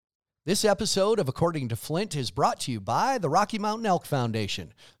This episode of According to Flint is brought to you by the Rocky Mountain Elk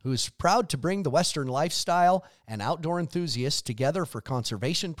Foundation, who is proud to bring the Western lifestyle and outdoor enthusiasts together for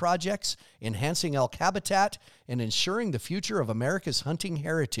conservation projects, enhancing elk habitat, and ensuring the future of America's hunting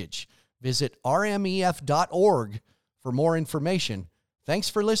heritage. Visit rmef.org for more information. Thanks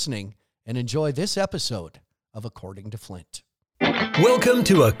for listening, and enjoy this episode of According to Flint. Welcome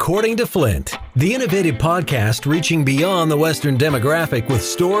to According to Flint, the innovative podcast reaching beyond the Western demographic with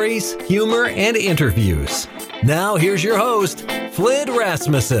stories, humor, and interviews. Now, here's your host, Flint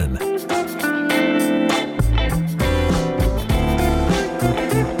Rasmussen.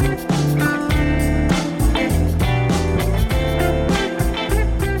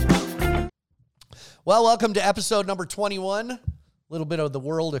 Well, welcome to episode number 21, a little bit of the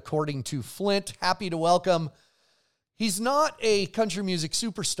world according to Flint. Happy to welcome. He's not a country music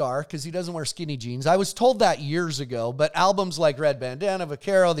superstar because he doesn't wear skinny jeans. I was told that years ago, but albums like Red Bandana,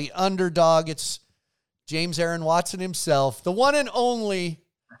 Vaquero, The Underdog, it's James Aaron Watson himself, the one and only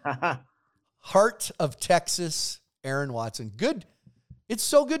Heart of Texas, Aaron Watson. Good. It's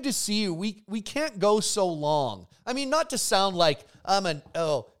so good to see you. We can't go so long. I mean, not to sound like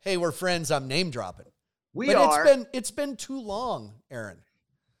hey, we're friends, I'm name dropping. It's been too long, Aaron.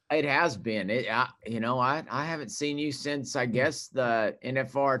 It has been. I haven't seen you since, I guess, the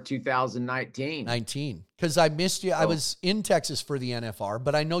NFR 2019. Because I missed you. I was in Texas for the NFR,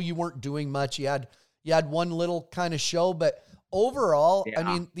 but I know you weren't doing much. You had one little kind of show, but overall, yeah. I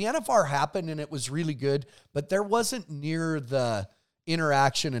mean, the NFR happened and it was really good, but there wasn't near the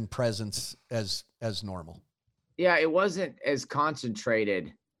interaction and presence as normal. Yeah, it wasn't as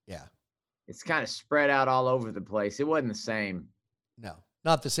concentrated. Yeah. It's kind of spread out all over the place. It wasn't the same. No.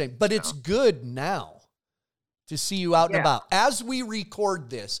 Not the same, but it's good now to see you out and about. As we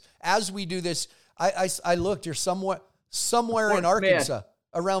record this, as we do this, I looked, you're somewhere in Arkansas,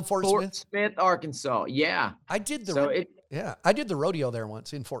 around Fort Smith. Fort Smith, Arkansas. Yeah. I did the rodeo there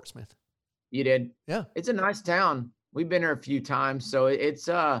once in Fort Smith. You did? Yeah. It's a nice town. We've been there a few times. So it's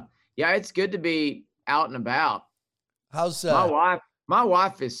good to be out and about. How's my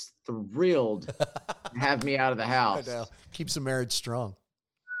wife is thrilled to have me out of the house. I know. Keeps the marriage strong.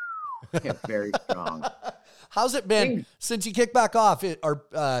 Yeah, very strong. How's it been since you kicked back off?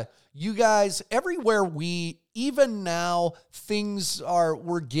 Are you guys everywhere? Even now,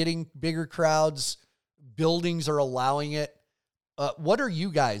 we're getting bigger crowds. Buildings are allowing it. What are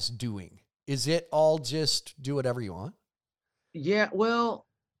you guys doing? Is it all just do whatever you want? Yeah, well,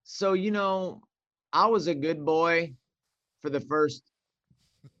 so, I was a good boy for the first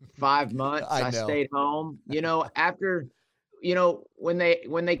 5 months. I stayed home, after, when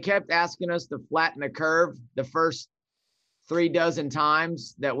they kept asking us to flatten the curve the first 36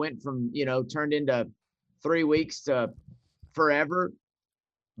 times, that went from, turned into 3 weeks to forever.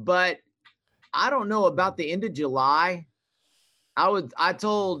 But I don't know about the end of July. I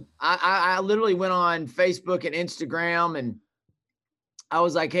literally went on Facebook and Instagram and I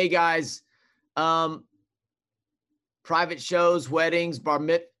was like, hey guys, private shows, weddings, bar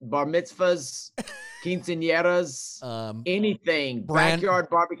mitzvahs, quinceañeras, anything, backyard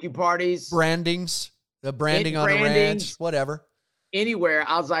barbecue parties, the branding on the ranch, whatever. Anywhere.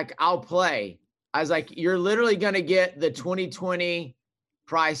 I was like, I'll play. I was like, you're literally going to get the 2020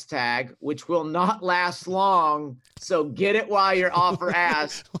 price tag, which will not last long. So get it while your offer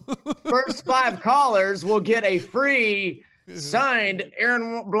asks. First 5 callers will get a free signed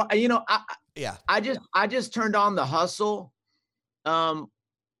Aaron. I just turned on the hustle.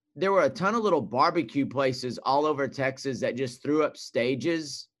 There were a ton of little barbecue places all over Texas that just threw up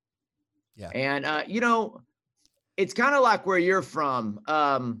stages. Yeah. And, it's kind of like where you're from.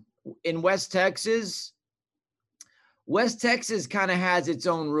 In West Texas kind of has its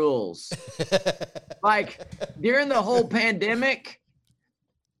own rules. Like during the whole pandemic,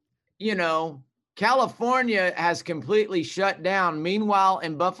 California has completely shut down. Meanwhile,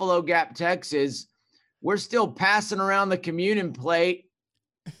 in Buffalo Gap, Texas, we're still passing around the communion plate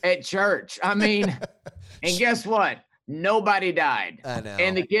at church. I mean, and guess what? Nobody died. I know.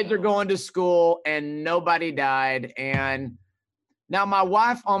 And the kids are going to school and nobody died. And now my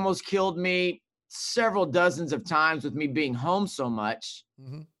wife almost killed me several dozens of times with me being home so much.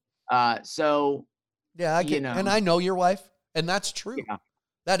 Mm-hmm. Yeah, and I know your wife, and that's true. Yeah.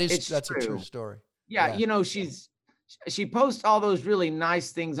 That's a true story. Yeah. She posts all those really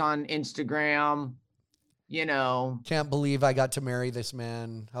nice things on Instagram, Can't believe I got to marry this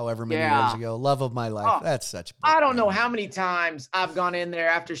man however many years ago. Love of my life. Oh, That's such. I don't know how many times I've gone in there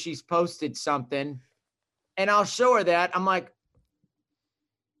after she's posted something and I'll show her that. I'm like,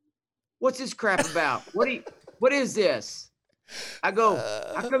 what's this crap about? What is this? I go,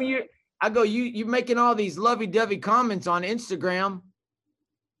 how come you making all these lovey-dovey comments on Instagram?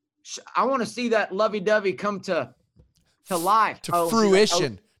 I want to see that lovey-dovey come to life. To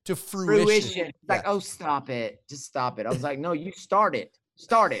fruition. To fruition. It's like, oh, stop it. Just stop it. I was like, no, you start it.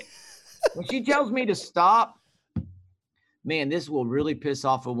 Start it. When she tells me to stop, man, this will really piss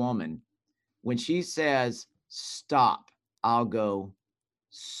off a woman. When she says stop, I'll go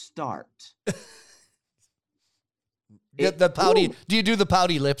start. The pouty. Ooh. Do you do the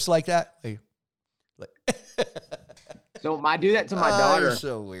pouty lips like that? So I do that to my daughter. You're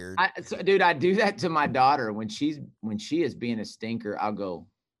so weird. Dude, I do that to my daughter when she is being a stinker. I'll go.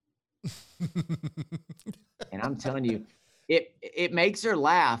 And I'm telling you, it makes her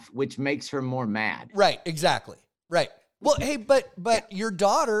laugh, which makes her more mad. Right. Exactly. Right. Well, hey, but your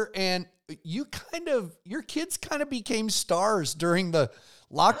daughter and your kids kind of became stars during the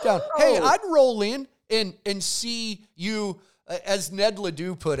lockdown. Oh. Hey, I'd roll in and see you, as Ned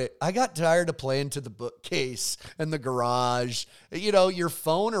Ledoux put it, I got tired of playing to the bookcase and the garage, your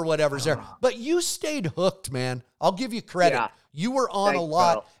phone or whatever's there. But you stayed hooked, man. I'll give you credit. Yeah. You were on a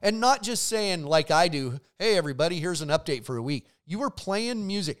lot, bro. And not just saying like I do, hey, everybody, here's an update for a week. You were playing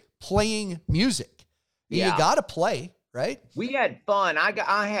music. Yeah. You got to play, right? We had fun.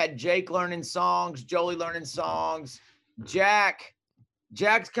 I had Jake learning songs, Jolie learning songs,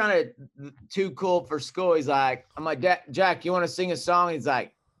 Jack's kind of too cool for school. He's like, I'm like, Jack, you want to sing a song? He's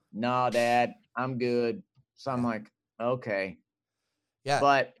like, no, Dad, I'm good. So I'm like, okay. Yeah.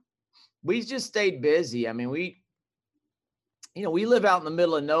 But we just stayed busy. I mean, we live out in the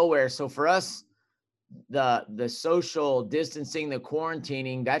middle of nowhere. So for us, the social distancing, the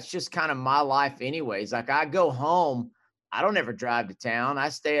quarantining, that's just kind of my life anyways. Like I go home, I don't ever drive to town. I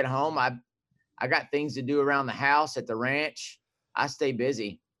stay at home. I got things to do around the house, at the ranch. I stay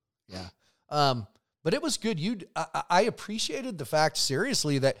busy. Yeah. But it was good. I appreciated the fact,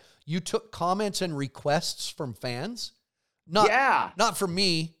 seriously, that you took comments and requests from fans. Not from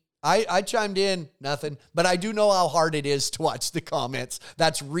me. I chimed in, nothing, but I do know how hard it is to watch the comments.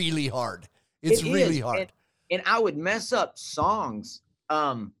 That's really hard. It's really hard. And I would mess up songs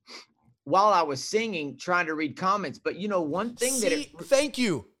while I was singing, trying to read comments. But one thing thank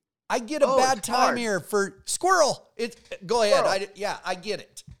you. I get a bad time hard. Here for squirrel. Go ahead. I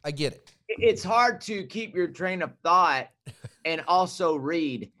get it. It's hard to keep your train of thought and also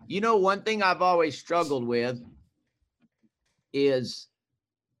read. One thing I've always struggled with is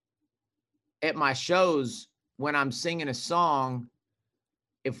at my shows when I'm singing a song,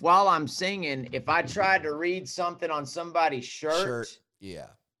 while I'm singing, if I tried to read something on somebody's shirt, yeah,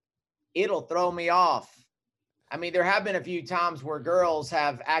 it'll throw me off. I mean, there have been a few times where girls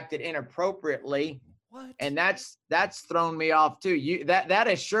have acted inappropriately. What? And that's thrown me off too. That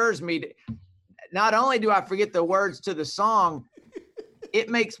assures me not only do I forget the words to the song, it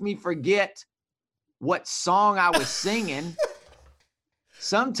makes me forget what song I was singing.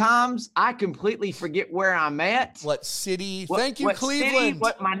 Sometimes I completely forget where I'm at. What city? Thank you, Cleveland. City,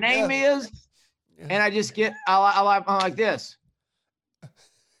 what my name is. And I just get, I'm like this.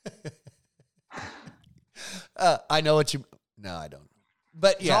 I know what you. No, I don't.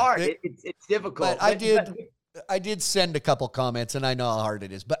 But it's hard. It's difficult. But I did send a couple comments, and I know how hard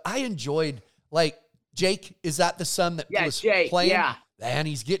it is. But I enjoyed, like, Jake. Is that the son that was Jake, playing? Yeah, man,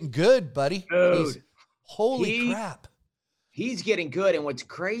 he's getting good, buddy. Dude, holy crap, he's getting good. And what's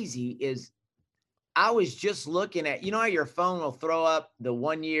crazy is, I was just looking at, how your phone will throw up the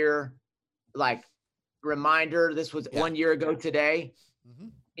 1 year, like, reminder. This was 1 year ago today. Mm-hmm.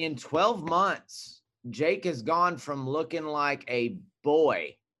 In 12 months. Jake has gone from looking like a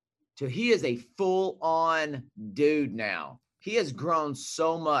boy to he is a full-on dude now. He has grown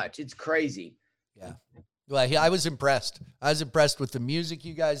so much. It's crazy. Yeah. Well, I was impressed. I was impressed with the music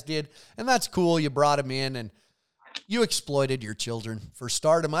you guys did, and that's cool. You brought him in, and you exploited your children for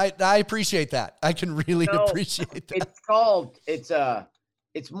stardom. I appreciate that. I can really appreciate that.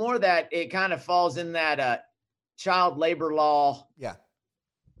 It's more that it kind of falls in that child labor law. Yeah.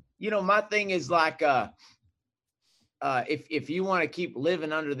 My thing is like, if you want to keep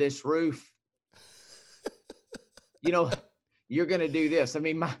living under this roof, you're going to do this. I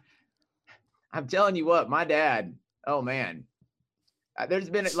mean, I'm telling you what, my dad, oh man, there's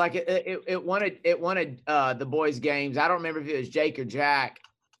been like, it wanted the boys' games. I don't remember if it was Jake or Jack.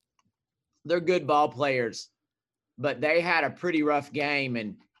 They're good ball players, but they had a pretty rough game.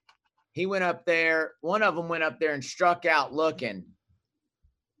 And he went up there. One of them went up there and struck out looking.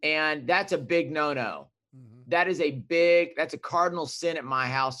 And that's a big no-no. Mm-hmm. That's a cardinal sin at my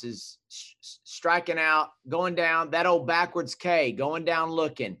house, is striking out, going down, that old backwards K, going down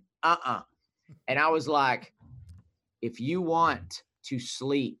looking. And I was like, if you want to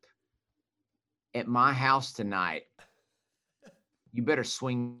sleep at my house tonight, you better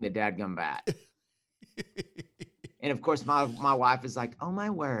swing the dadgum bat. And of course, my wife is like, oh my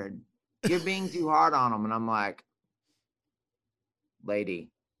word, you're being too hard on them. And I'm like,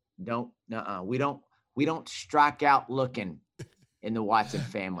 lady, we don't strike out looking in the Watson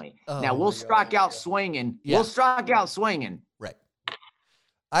family. Now we'll strike out swinging. Yeah. We'll strike out swinging. Right.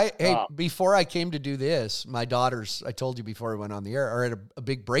 Before I came to do this, my daughters, I told you before I went on the air, are at a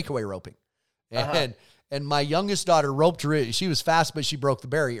big breakaway roping. And my youngest daughter roped her. She was fast, but she broke the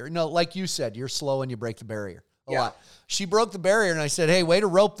barrier. No, like you said, you're slow and you break the barrier a lot. She broke the barrier, and I said, hey, way to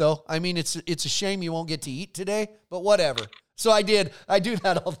rope, though. I mean, it's a shame you won't get to eat today, but whatever. So I did. I do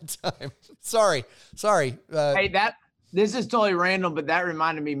that all the time. Sorry. Hey, this is totally random, but that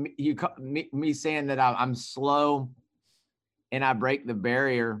reminded me saying that I'm slow and I break the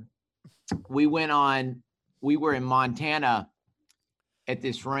barrier. We were in Montana at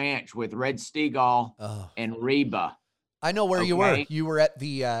this ranch with Red Steagall and Reba. I know where you were. You were at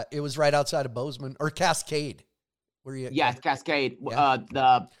it was right outside of Bozeman or Cascade. Were you? Yeah, it's Cascade. Yeah.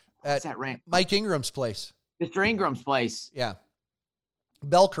 What's that ranch? Mike Ingram's place. Mr. Ingram's place. Yeah.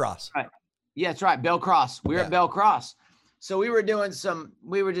 Bell Cross. Right. Yeah, that's right. Bell Cross. We were at Bell Cross. So we were doing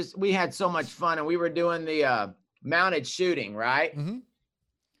we had so much fun, and we were doing the mounted shooting, right? Mm-hmm.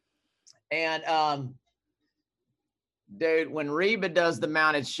 And dude, when Reba does the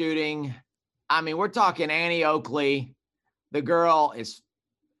mounted shooting, I mean, we're talking Annie Oakley. The girl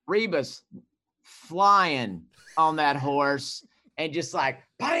Reba's flying on that horse and just like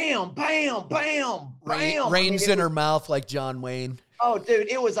bam, bam, bam, bam. Reins in her mouth like John Wayne. Oh, dude,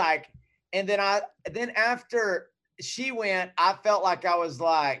 it was like, and then after she went, I felt like I was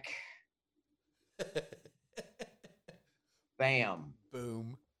like, bam,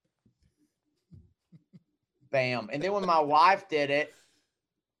 boom, bam. And then when my wife did it,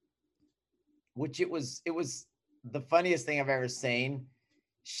 which it was the funniest thing I've ever seen.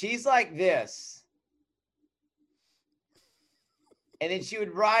 She's like this. And then she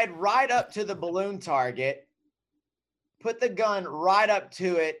would ride right up to the balloon target, put the gun right up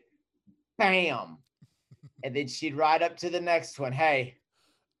to it, bam. And then she'd ride up to the next one. Hey,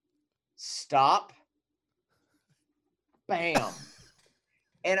 stop. Bam.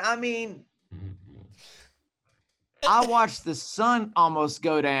 And I mean, I watched the sun almost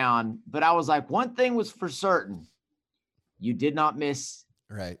go down, but I was like, one thing was for certain. You did not miss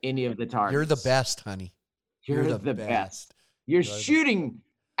any of the targets. You're the best, honey. You're the best. Your shooting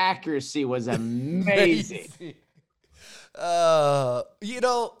accuracy was amazing.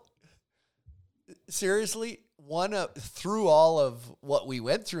 Seriously, through all of what we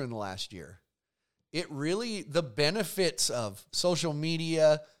went through in the last year, the benefits of social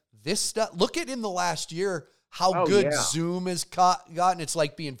media, this stuff, look at in the last year, how good Zoom has gotten. It's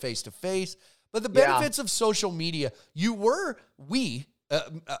like being face to face, but the benefits of social media,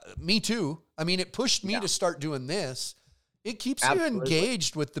 me too. I mean, it pushed me to start doing this. It keeps you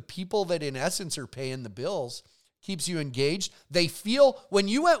engaged with the people that in essence are paying the bills. Keeps you engaged. They feel when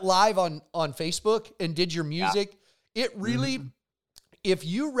you went live on Facebook and did your music, it really, if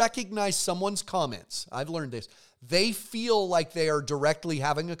you recognize someone's comments, I've learned this, they feel like they are directly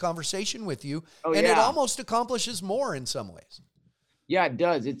having a conversation with you. And it almost accomplishes more in some ways. Yeah, it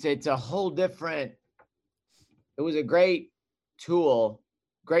does. It's a whole different, it was a great tool,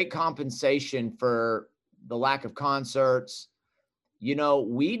 great compensation for the lack of concerts. You know,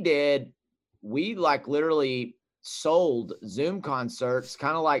 we like literally sold Zoom concerts,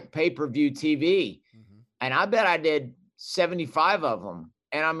 kind of like pay-per-view TV. Mm-hmm. And I bet I did 75 of them.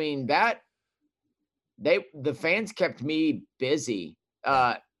 And I mean, the fans kept me busy.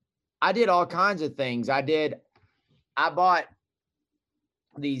 I did all kinds of things. I bought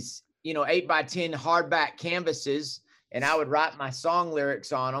these, 8x10 hardback canvases, and I would write my song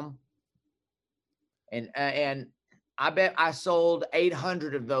lyrics on them. And I bet I sold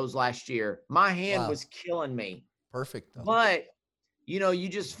 800 of those last year. My hand was killing me. Perfect. But, you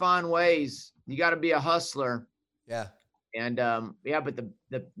just find ways. You got to be a hustler. Yeah. And, but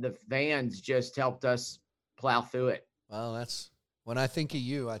the fans just helped us plow through it. Well, that's when I think of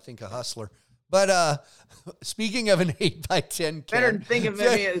you, I think a hustler. But speaking of an 8x10, better than think of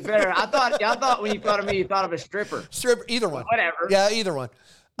me as better. I thought when you thought of me, you thought of a stripper. Stripper, either one. Whatever. Yeah, either one.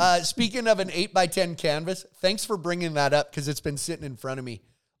 Speaking of an 8x10 canvas, thanks for bringing that up because it's been sitting in front of me.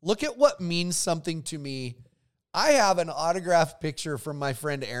 Look at what means something to me. I have an autographed picture from my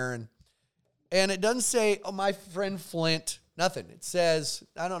friend Aaron, and it doesn't say, oh, my friend Flint, nothing. It says,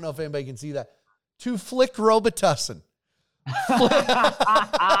 I don't know if anybody can see that, to Flick Robitussin.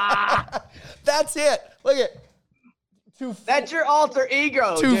 That's it. Look at That's your alter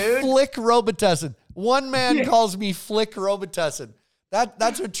ego, to dude. Flick Robitussin. One man calls me Flick Robitussin.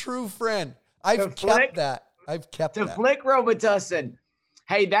 That's a true friend. I've kept that. Flick Robitussin.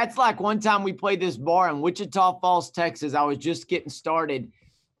 Hey, that's like one time we played this bar in Wichita Falls, Texas. I was just getting started.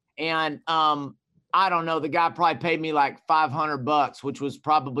 And I don't know, the guy probably paid me like $500, which was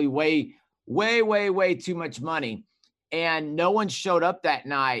probably way too much money. And no one showed up that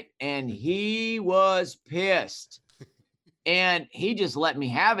night, and he was pissed. And he just let me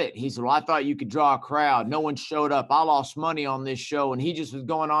have it. He said, well, I thought you could draw a crowd. No one showed up. I lost money on this show. And he just was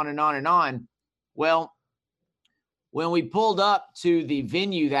going on and on and on. Well, when we pulled up to the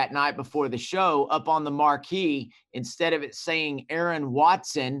venue that night before the show, up on the marquee, instead of it saying Aaron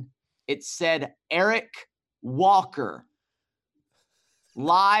Watson, it said Eric Walker.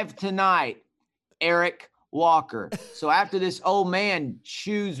 Live tonight, Eric Walker. So after this old man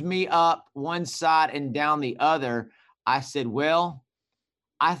chews me up one side and down the other, I said, well,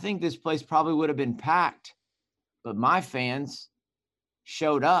 I think this place probably would have been packed, but my fans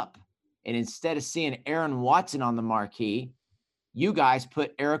showed up. And instead of seeing Aaron Watson on the marquee, you guys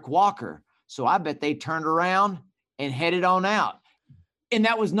put Eric Walker. So I bet they turned around and headed on out. And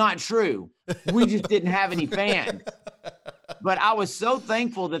that was not true. We just didn't have any fans. But I was so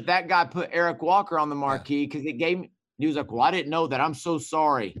thankful that guy put Eric Walker on the marquee, because it gave me, he was like, well, I didn't know that. I'm so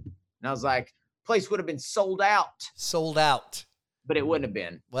sorry. And I was like, place would have been sold out. But it wouldn't have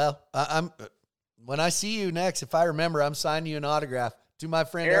been. Well, when I see you next, if I remember, I'm signing you an autograph to my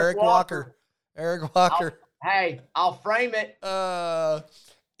friend Eric Walker. Eric Walker. I'll frame it. I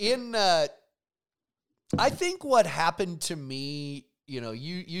think what happened to me,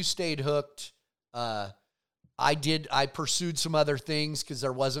 you stayed hooked. I pursued some other things because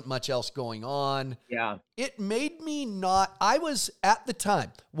there wasn't much else going on. Yeah. It made me I was at the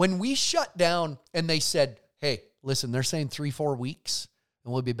time when we shut down and they said, hey, listen, they're saying 3-4 weeks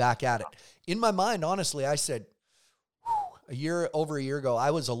and we'll be back at it. In my mind, honestly, I said, over a year ago,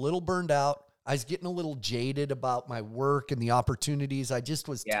 I was a little burned out. I was getting a little jaded about my work and the opportunities. I just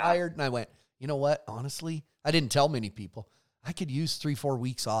was tired. And I went, you know what? Honestly, I didn't tell many people. I could use 3-4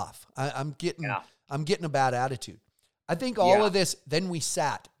 weeks off. I'm getting a bad attitude. I think all of this, then we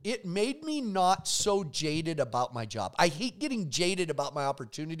sat. It made me not so jaded about my job. I hate getting jaded about my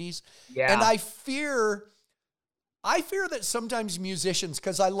opportunities. Yeah. And I fear that sometimes musicians,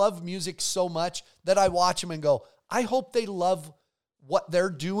 because I love music so much, that I watch them and go, I hope they love what they're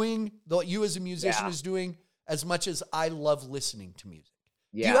doing, what you as a musician is doing, as much as I love listening to music.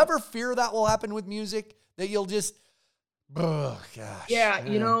 Yeah. Do you ever fear that will happen with music? That you'll just, oh gosh. Yeah,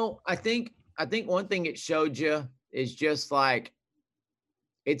 I think one thing it showed you is just like,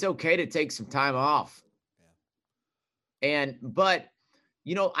 it's okay to take some time off. Yeah. But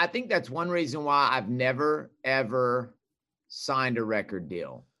I think that's one reason why I've never, ever signed a record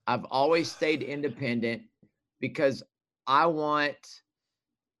deal. I've always stayed independent because I want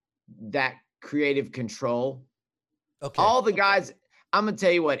that creative control. Okay. All the guys, I'm going to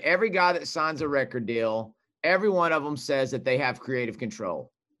tell you what, every guy that signs a record deal, every one of them says that they have creative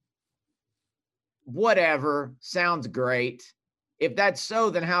control. Whatever, sounds great. If that's so,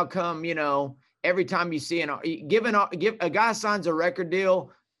 then how come, every time you see give a guy signs a record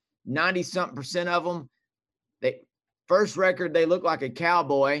deal, 90-something% of them, first record, they look like a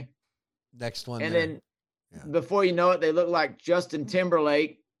cowboy. Next one. And then before you know it, they look like Justin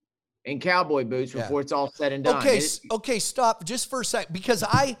Timberlake in cowboy boots before it's all said and done. Okay, stop just for a sec, because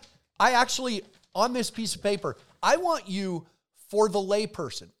I actually, on this piece of paper, I want you, for the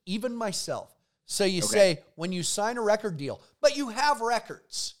layperson, even myself, so you say, when you sign a record deal, but you have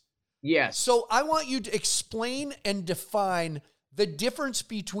records. Yes. So I want you to explain and define the difference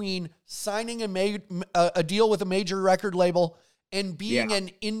between signing a deal with a major record label and being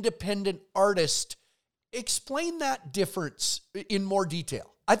an independent artist. Explain that difference in more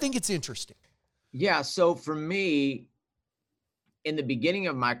detail. I think it's interesting. Yeah. So for me, in the beginning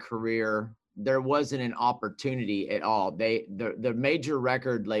of my career, there wasn't an opportunity at all. The major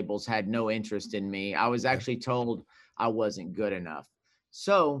record labels had no interest in me. I was actually told I wasn't good enough.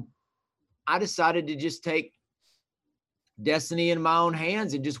 So I decided to just take destiny in my own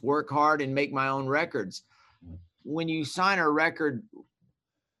hands and just work hard and make my own records. When you sign a record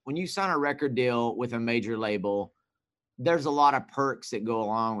deal with a major label, there's a lot of perks that go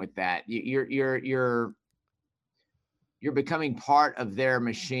along with that. You're becoming part of their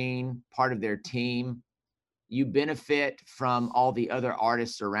machine, part of their team. You benefit from all the other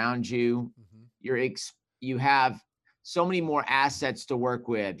artists around you. Mm-hmm. You have so many more assets to work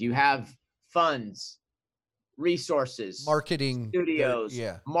with. You have funds, resources, marketing, studios,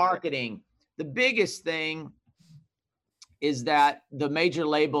 marketing. The biggest thing is that the major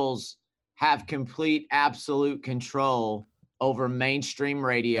labels have complete, absolute control over mainstream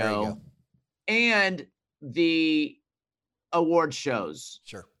radio and the award shows.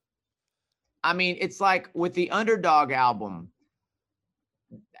 Sure. I mean, it's like with the Underdog album,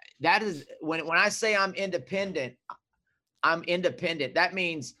 that is when I say I'm independent. That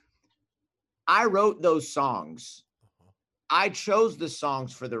means I wrote those songs. I chose the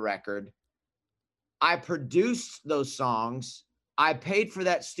songs for the record. I produced those songs. I paid for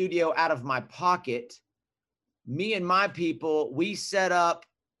that studio out of my pocket. Me and my people, we set up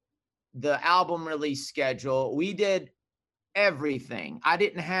the album release schedule. We did everything. I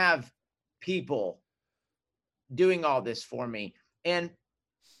didn't have people doing all this for me. And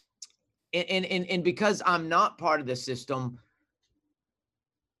because I'm not part of the system,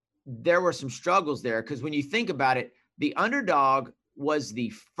 there were some struggles there. Because when you think about it, The Underdog was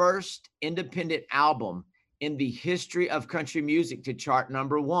the first independent album in the history of country music to chart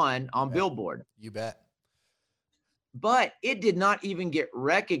 #1 on Billboard. You bet. But it did not even get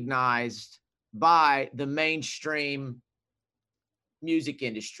recognized by the mainstream music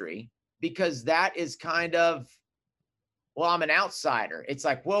industry, because that is kind of, well, I'm an outsider. It's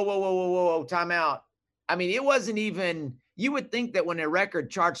like, whoa, time out. I mean, it wasn't even, you would think that when a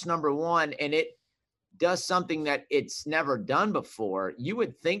record charts #1 and it does something that it's never done before, you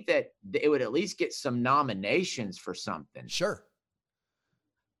would think that it would at least get some nominations for something. Sure.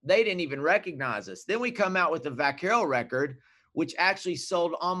 They didn't even recognize us. Then we come out with the Vaquero record, which actually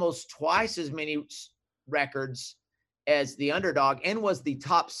sold almost twice as many records as The Underdog and was the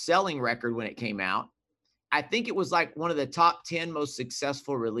top selling record when it came out. I think it was like one of the top 10 most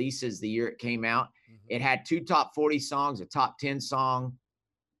successful releases the year it came out. Mm-hmm. It had 2 top 40 songs, a top 10 song,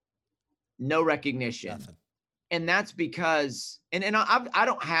 no recognition. Nothing. And that's because, and I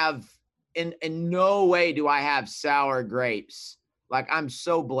don't have, in no way do I have sour grapes. Like, I'm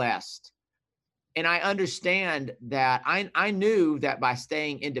so blessed. And I understand that I knew that by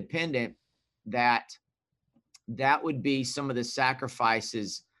staying independent, that would be some of the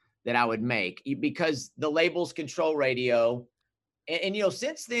sacrifices that I would make, because the labels control radio. And you know,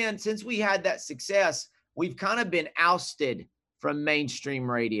 since then, since we had that success, we've kind of been ousted from mainstream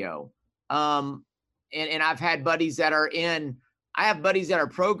radio. And I've had buddies that are I have buddies that are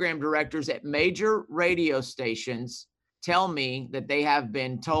program directors at major radio stations tell me that they have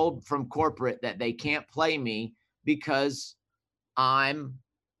been told from corporate that they can't play me because I'm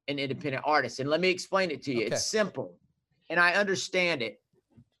an independent artist. And let me explain it to you. Okay. It's simple. And I understand it.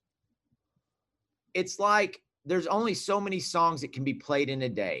 It's like there's only so many songs that can be played in a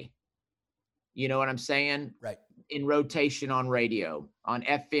day. You know what I'm saying? Right. In rotation on radio, on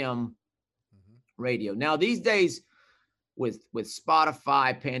FM radio. Now, these days with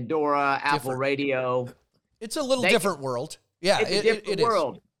Spotify, Pandora, Apple Radio, it's a little different world. Yeah, it's a different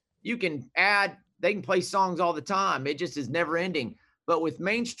world. You can they can play songs all the time. It just is never ending. But with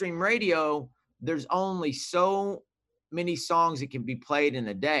mainstream radio, there's only so many songs that can be played in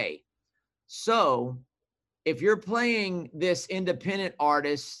a day. So if you're playing this independent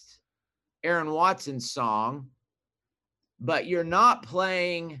artist, Aaron Watson's song, but you're not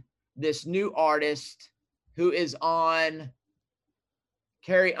playing this new artist who is on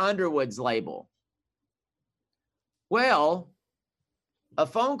Carrie Underwood's label, well, a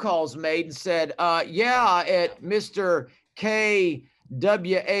phone call's made and said, at Mr. KWAT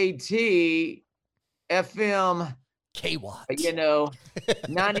FM, K-Watt,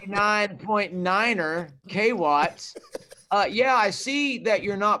 99.9er K-Watt. I see that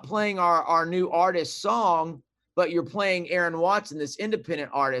you're not playing our new artist song, but you're playing Aaron Watson, this independent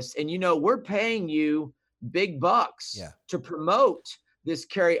artist. And, we're paying you big bucks to promote this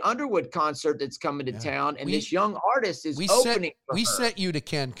Carrie Underwood concert that's coming to town. And this young artist is opening for her. We sent you to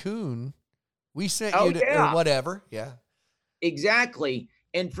Cancun. We sent you to or whatever. Yeah, exactly.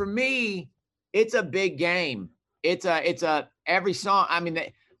 And for me, it's a big game. It's a every song. I mean,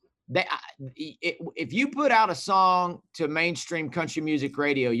 if you put out a song to mainstream country music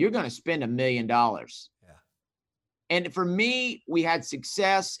radio, you're going to spend $1 million. Yeah. And for me, we had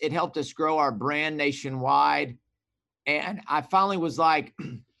success. It helped us grow our brand nationwide. And I finally was like,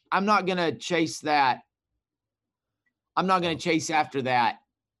 I'm not going to chase that. I'm not going to chase after that.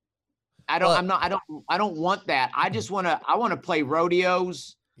 I don't want that. I want to play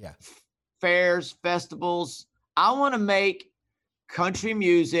rodeos, fairs, festivals. I want to make country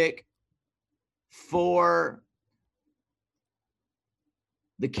music for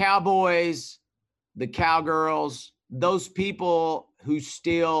the cowboys, the cowgirls, those people who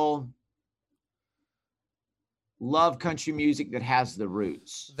still love country music that has the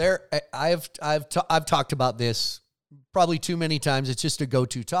roots. I've talked about this probably too many times. It's just a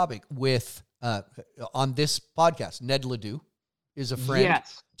go-to topic with on this podcast. Ned Ledoux is a friend.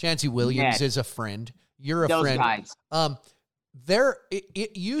 Yes. Chancey Williams Ned. is a friend. You're a Those friend. guys.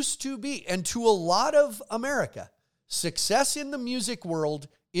 It used to be, and to a lot of America, success in the music world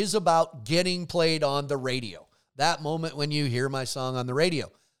is about getting played on the radio. That moment when you hear my song on the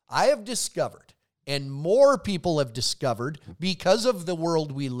radio. I have discovered, and more people have discovered because of the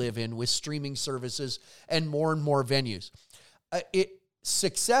world we live in with streaming services and more venues.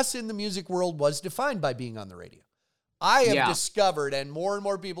 Success in the music world was defined by being on the radio. I have discovered, and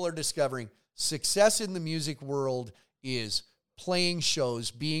more people are discovering, success in the music world is playing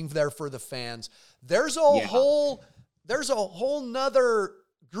shows, being there for the fans. There's a whole nother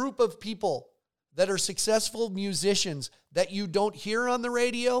group of people that are successful musicians that you don't hear on the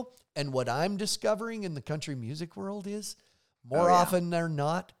radio. And what I'm discovering in the country music world is more often than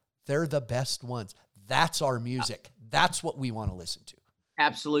not, they're the best ones. That's our music. That's what we want to listen to.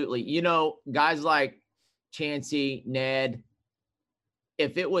 Absolutely. You know, guys like Chancey, Ned,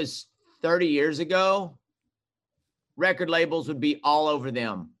 if it was 30 years ago, record labels would be all over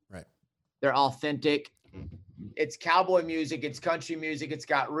them. Right. They're authentic. It's cowboy music. It's country music. It's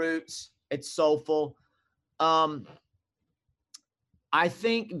got roots. It's soulful. I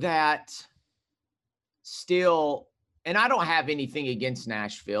think that still, and I don't have anything against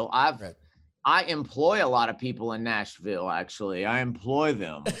Nashville. I employ a lot of people in Nashville, actually. I employ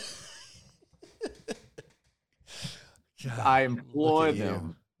them. I employ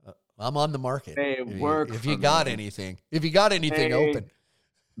them. I'm on the market. They work if for you got me. anything. If you got anything open.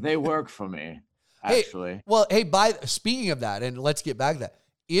 They work for me, actually. Speaking of that, and let's get back to that.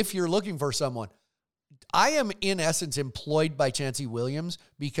 If you're looking for someone, I am in essence employed by Chancey Williams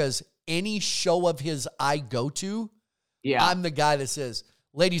because any show of his I go to, I'm the guy that says,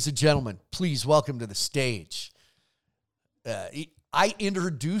 ladies and gentlemen, please welcome to the stage. I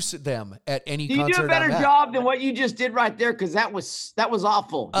introduce them at any concert. You do a better job than what you just did right there, because that was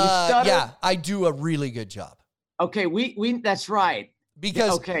awful. You stuttered. Yeah, I do a really good job. Okay, we that's right.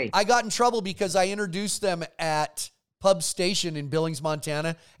 Because I got in trouble because I introduced them at Pub Station in Billings,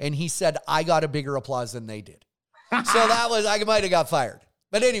 Montana, and he said I got a bigger applause than they did. So I might have got fired.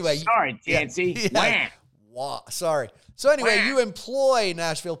 But anyway. Sorry, Chancey. Sorry. So anyway, you employ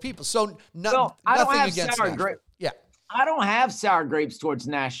Nashville people. So nothing against Nashville. Yeah. I don't have sour grapes towards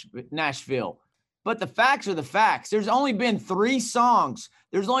Nashville. But the facts are the facts. There's only been 3 songs.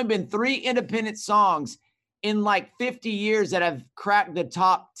 There's only been 3 independent songs in like 50 years that have cracked the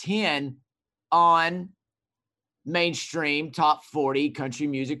top 10 on mainstream top 40 country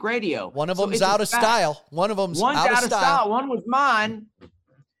music radio. One of them's out of style. One's out of style. One was mine.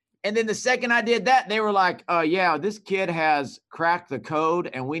 And then the second I did that, they were like, this kid has cracked the code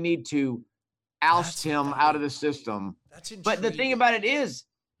and we need to oust him out of the system. But the thing about it is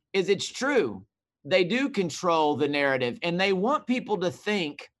it's true. They do control the narrative and they want people to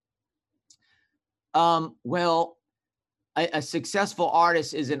think, a successful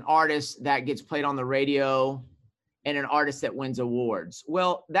artist is an artist that gets played on the radio and an artist that wins awards.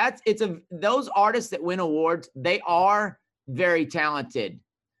 Well, those artists that win awards, they are very talented,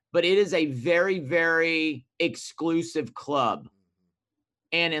 but it is a very, very exclusive club.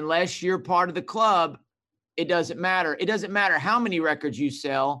 And unless you're part of the club, it doesn't matter. It doesn't matter how many records you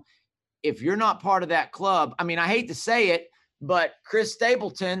sell. If you're not part of that club, I mean, I hate to say it, but Chris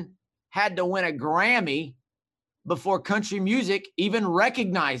Stapleton had to win a Grammy before country music even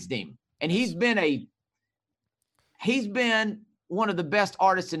recognized him. And he's been one of the best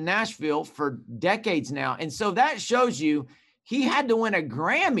artists in Nashville for decades now. And so that shows you he had to win a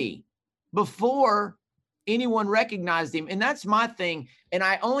Grammy before anyone recognized him. And that's my thing. And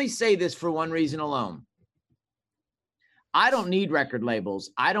I only say this for one reason alone. I don't need record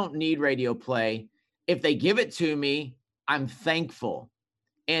labels. I don't need radio play. If they give it to me, I'm thankful.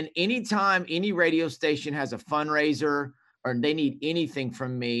 And anytime any radio station has a fundraiser or they need anything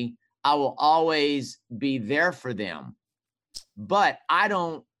from me, I will always be there for them. But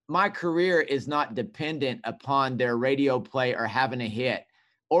my career is not dependent upon their radio play or having a hit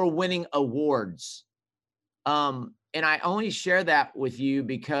or winning awards. And I only share that with you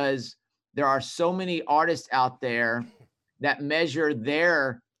because there are so many artists out there that measure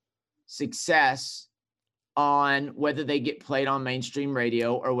their success on whether they get played on mainstream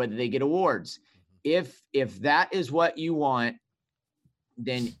radio or whether they get awards. If that is what you want,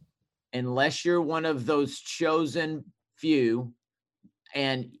 then unless you're one of those chosen few,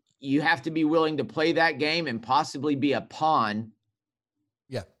 and you have to be willing to play that game and possibly be a pawn.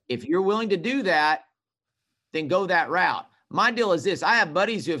 Yeah. If you're willing to do that, then go that route. My deal is this. I have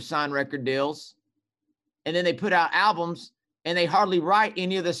buddies who have signed record deals. and then they put out albums and they hardly write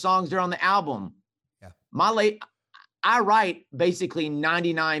any of the songs that are on the album. Yeah. I write basically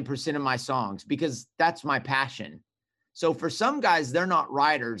 99% of my songs because that's my passion. So for some guys, they're not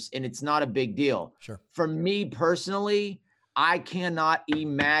writers and it's not a big deal. Sure. For me personally, I cannot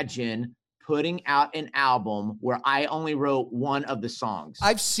imagine putting out an album where I only wrote one of the songs.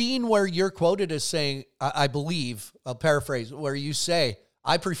 I've seen where you're quoted as saying, I believe, I'll paraphrase, where you say,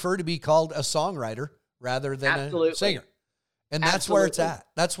 I prefer to be called a songwriter rather than a singer. And that's where it's at.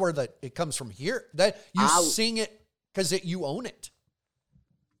 That's where it comes from here. That you sing it because you own it.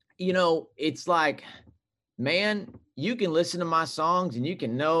 You know, it's like, man, you can listen to my songs and you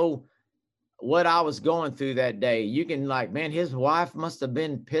can know what I was going through that day. You can like, man, his wife must have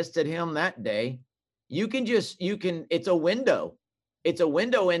been pissed at him that day. It's a window. It's a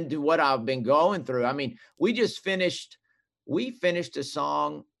window into what I've been going through. I mean, we finished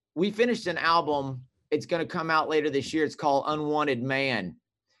an album. It's going to come out later this year. It's called Unwanted Man.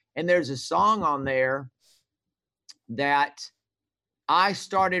 And there's a song on there that I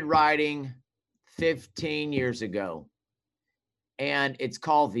started writing 15 years ago. And it's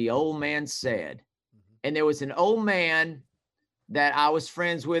called The Old Man Said. And there was an old man that I was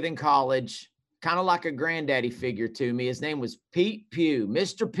friends with in college, kind of like a granddaddy figure to me. His name was Pete Pugh,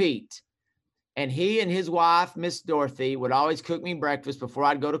 Mr. Pete. And he and his wife, Miss Dorothy, would always cook me breakfast before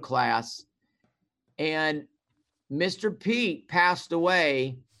I'd go to class. And Mr. Pete passed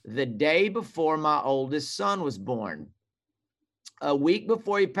away the day before my oldest son was born. A week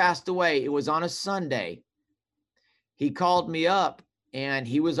before he passed away, it was on a Sunday. He called me up and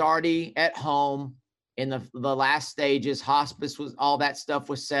he was already at home in the last stages. Hospice was, all that stuff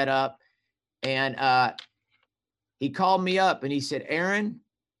was set up. And he called me up and he said, Aaron,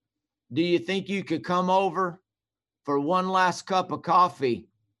 do you think you could come over for one last cup of coffee?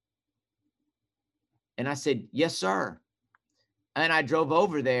 And I said, yes, sir. And I drove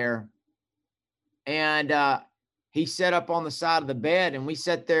over there and he sat up on the side of the bed and we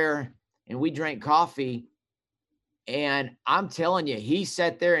sat there and we drank coffee. And I'm telling you, he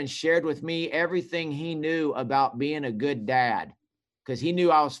sat there and shared with me everything he knew about being a good dad because he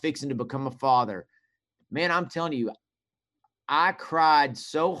knew I was fixing to become a father. Man, I'm telling you, I cried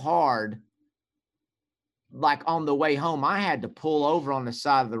so hard. Like on the way home, I had to pull over on the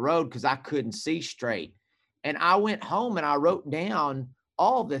side of the road because I couldn't see straight. And I went home and I wrote down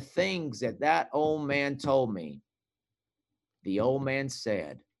all the things that old man told me. The old man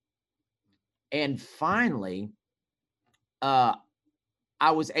said. And finally, I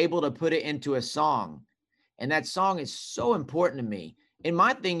was able to put it into a song. And that song is so important to me. And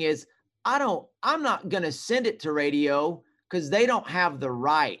my thing is, I'm not going to send it to radio because they don't have the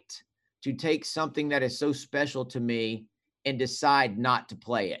right to take something that is so special to me and decide not to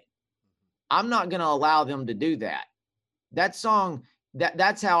play it. I'm not going to allow them to do that. That song,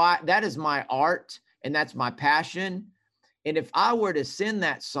 that is my art and that's my passion. And if I were to send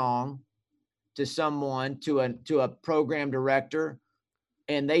that song to someone, to a program director,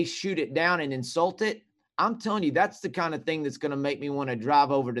 and they shoot it down and insult it, I'm telling you, that's the kind of thing that's going to make me want to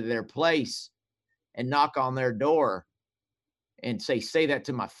drive over to their place and knock on their door and say that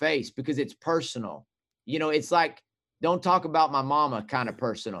to my face because it's personal. You know, it's like, don't talk about my mama kind of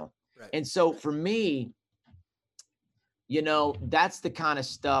personal. Right. And so for me, you know, that's the kind of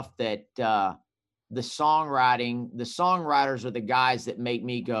stuff that the songwriters are the guys that make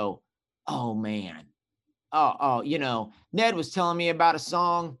me go, oh man. Oh, you know, Ned was telling me about a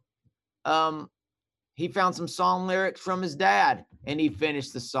song. He found some song lyrics from his dad and he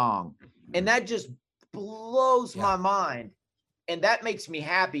finished the song. And that just blows my mind. And that makes me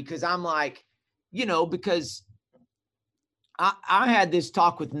happy because I'm like, you know, because I had this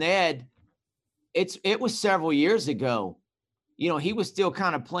talk with Ned. It was several years ago. You know, he was still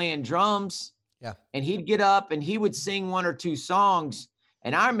kind of playing drums. Yeah. And he'd get up and he would sing one or two songs.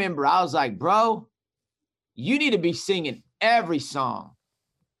 And I remember I was like, bro, you need to be singing every song.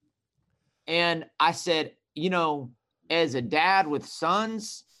 And I said, you know, as a dad with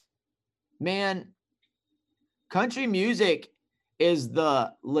sons, man, country music is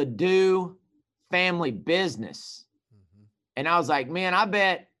the Ledoux family business. Mm-hmm. And I was like, man, I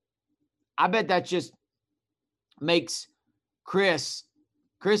bet that just makes Chris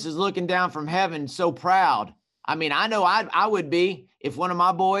is looking down from heaven so proud. I mean, I know I would be if one of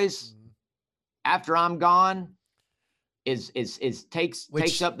my boys, after I'm gone,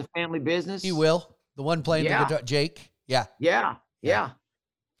 takes up the family business. He will. The one playing the guitar, Jake. Yeah.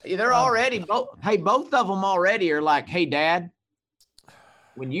 They're already both of them already are like, hey, Dad,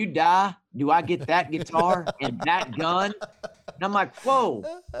 when you die, do I get that guitar and that gun? And I'm like, whoa.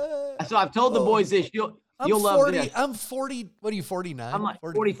 So I've told the boys this. You'll love this. I'm 40. What are you, 49? I'm like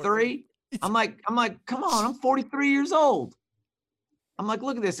 43. I'm like, come on, I'm 43 years old. I'm like,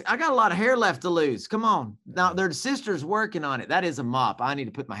 look at this. I got a lot of hair left to lose. Come on. Now their sister's working on it. That is a mop. I need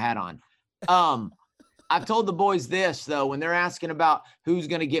to put my hat on. I've told the boys this though, when they're asking about who's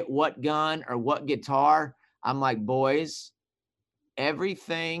going to get what gun or what guitar, I'm like, boys,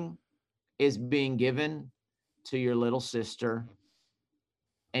 everything is being given to your little sister,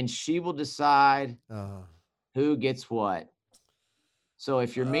 and she will decide who gets what. So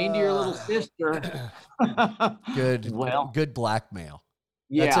if you're mean to your little sister, good blackmail.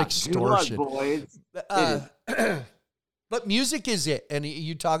 Yeah, that's extortion. Good luck, boys. But music is it. And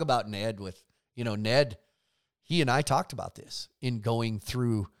you talk about Ned with, Ned, he and I talked about this in going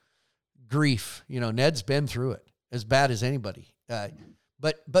through grief. Ned's been through it as bad as anybody.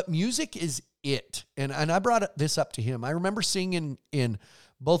 But music is it. And I brought this up to him. I remember singing in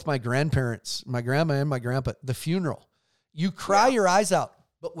both my grandparents, my grandma and my grandpa, the funeral. You cry your eyes out,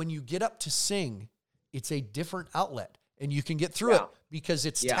 but when you get up to sing, it's a different outlet, and you can get through it because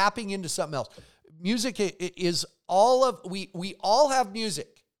it's tapping into something else. Music is all of, we all have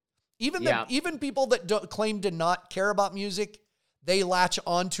music. Even people that don't claim to not care about music, they latch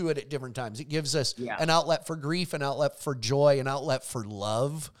onto it at different times. It gives us an outlet for grief, an outlet for joy, an outlet for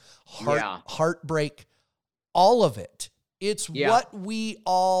love, heartbreak, all of it. It's what we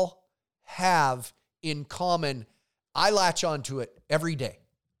all have in common. I latch onto it every day.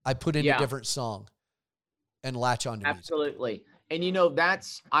 I put in a different song and latch onto music. Absolutely. And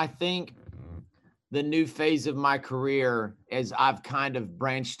that's, I think, the new phase of my career as I've kind of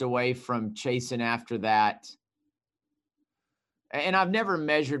branched away from chasing after that. And I've never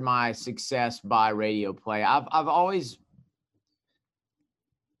measured my success by radio play. I've always,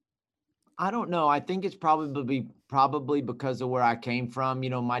 I don't know. I think it's probably because of where I came from.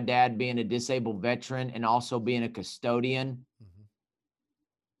 My dad being a disabled veteran and also being a custodian. Mm-hmm.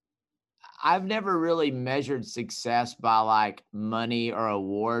 I've never really measured success by like money or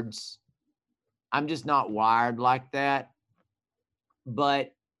awards. I'm just not wired like that.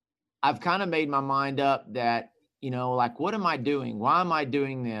 But I've kind of made my mind up that, like, what am I doing? Why am I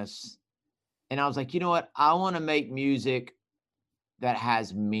doing this? And I was like, you know what? I want to make music that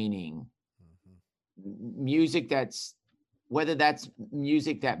has meaning. Music whether that's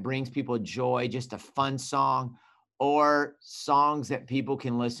music that brings people joy, just a fun song, or songs that people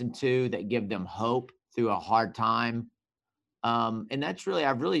can listen to that give them hope through a hard time. And that's really,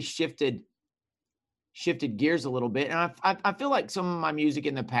 I've really shifted gears a little bit. And I feel like some of my music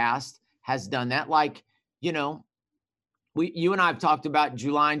in the past has done that. Like, you and I have talked about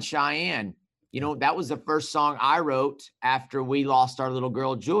July and Cheyenne. That was the first song I wrote after we lost our little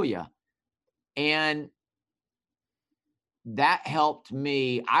girl, Julia. And that helped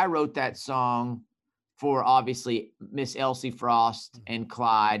me. I wrote that song for obviously Miss Elsie Frost and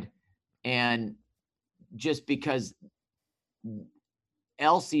Clyde. And just because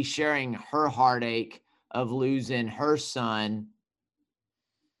Elsie sharing her heartache of losing her son,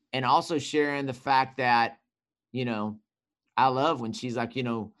 and also sharing the fact that, I love when she's like,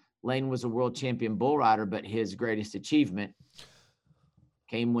 Lane was a world champion bull rider, but his greatest achievement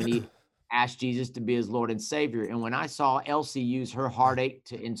came when he asked Jesus to be his Lord and Savior. And when I saw Elsie use her heartache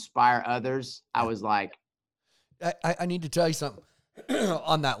to inspire others, I was like, I need to tell you something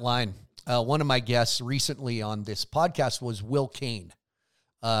on that line. One of my guests recently on this podcast was Will Kane.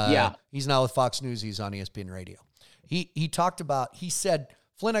 He's now with Fox News. He's on ESPN Radio. He talked about, he said,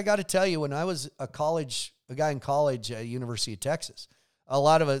 Flynn, I got to tell you, when I was a guy in college at University of Texas, a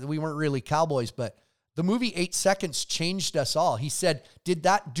lot of us, we weren't really cowboys, but the movie 8 Seconds changed us all. He said, did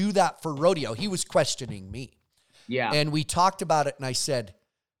that do that for rodeo? He was questioning me. Yeah. And we talked about it, and I said,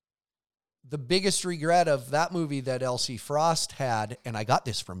 the biggest regret of that movie that Elsie Frost had, and I got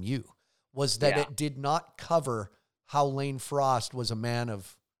this from you, was that it did not cover how Lane Frost was a man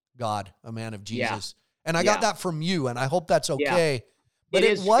of God, a man of Jesus. And I got that from you, and I hope that's okay. But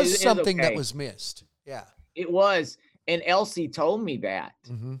it was something that was missed. Yeah. It was. And Elsie told me that.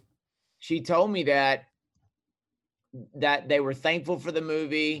 Mm-hmm. She told me that they were thankful for the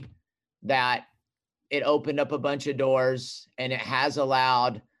movie, that it opened up a bunch of doors, and it has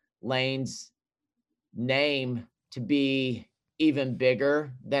allowed Lane's name to be even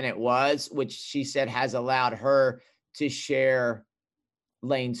bigger than it was, which she said has allowed her to share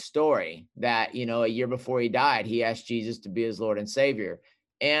Lane's story that, a year before he died, he asked Jesus to be his Lord and Savior.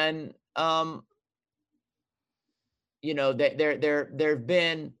 And, there've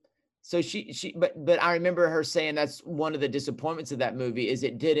been, so but I remember her saying that's one of the disappointments of that movie is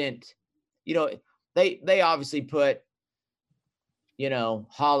it didn't, they obviously put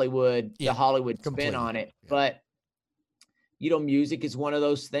Hollywood, Yeah, the Hollywood spin completely. on it. Yeah. But, music is one of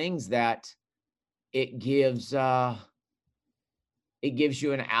those things that it gives you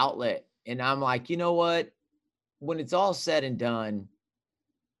an outlet. And I'm like, you know what? When it's all said and done,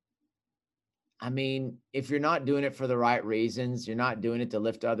 I mean, if you're not doing it for the right reasons, you're not doing it to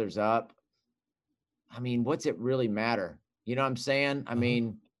lift others up. I mean, what's it really matter? You know what I'm saying? I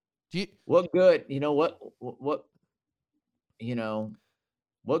mean, what good,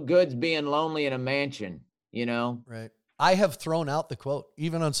 what good's being lonely in a mansion, Right. I have thrown out the quote,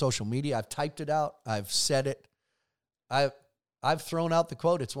 even on social media. I've typed it out. I've said it. I've thrown out the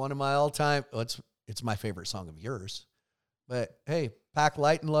quote. It's one of my all-time, it's my favorite song of yours. But hey, pack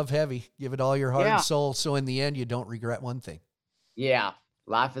light and love heavy. Give it all your heart and soul. So in the end, you don't regret one thing. Yeah.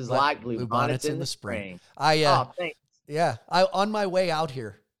 Life is like blue bonnets in the spring. Thanks. Yeah. On my way out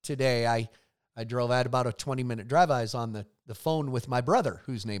here today, I drove at about a 20-minute drive. I was on the phone with my brother,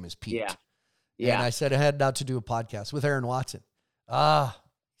 whose name is Pete. Yeah. Yeah. And I said I headed out to do a podcast with Aaron Watson. He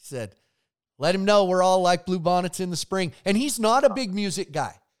said, let him know we're all like blue bonnets in the spring. And he's not a big music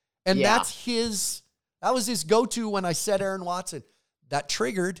guy. And that was his go-to when I said Aaron Watson. That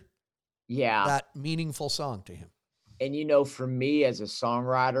triggered that meaningful song to him. And for me as a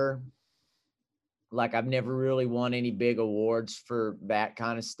songwriter, like I've never really won any big awards for that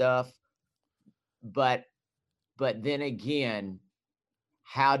kind of stuff. But then again,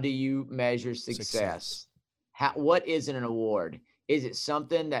 how do you measure success? What is an award? Is it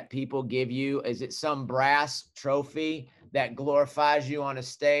something that people give you? Is it some brass trophy that glorifies you on a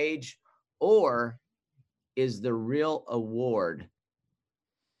stage? Or is the real award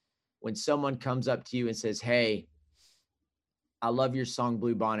when someone comes up to you and says, hey, I love your song,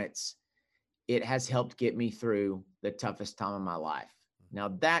 Blue Bonnets. It has helped get me through the toughest time of my life. Now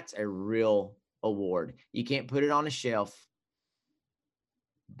that's a real award. You can't put it on a shelf,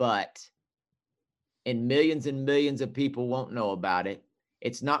 and millions of people won't know about it.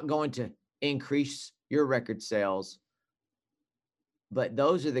 It's not going to increase your record sales. But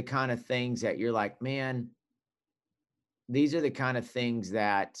those are the kind of things that you're like, man, these are the kind of things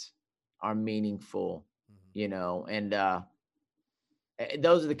that are meaningful, and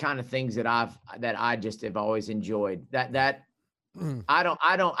those are the kind of things that I just have always enjoyed. That I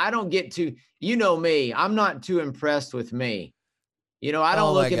don't get to, me, I'm not too impressed with me. I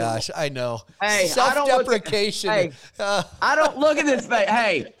don't look at I know. Hey, self-deprecation. I don't look at this face.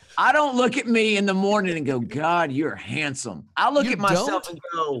 Hey, I don't look at me in the morning and go, God, you're handsome. I look at myself and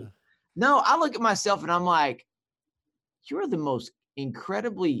go, no, I look at myself and I'm like, you're the most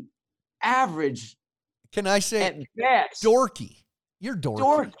incredibly average. Can I say at best. Dorky. You're dorky.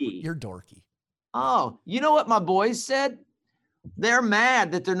 Dorky. You're dorky. Oh, you know what my boys said? They're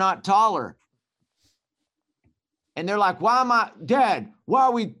mad that they're not taller. And they're like, Dad,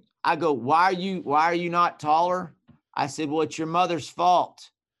 I go, why are you not taller? I said, well, it's your mother's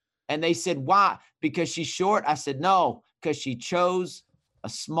fault. And they said, why? Because she's short? I said, no, because she chose a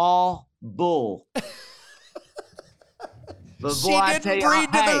small bull. But she didn't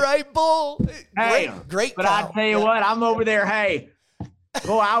breed to the right bull. Hey, great. But I tell you what, I'm over there. Hey,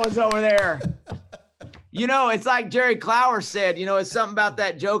 boy, I was over there. It's like Jerry Clower said, it's something about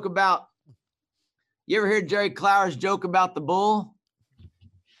that joke about, you ever hear Jerry Clower's joke about the bull?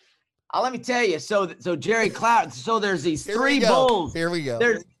 Let me tell you. So Jerry Clower, so there's these three bulls. Here we go.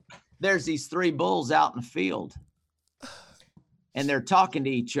 There's these three bulls out in the field. And they're talking to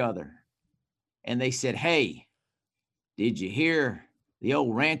each other. And they said, hey, did you hear the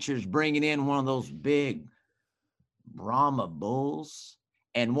old rancher's bringing in one of those big Brahma bulls?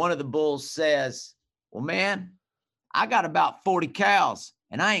 And one of the bulls says, well, man, I got about 40 cows.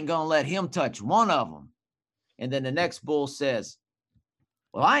 And I ain't going to let him touch one of them. And then the next bull says,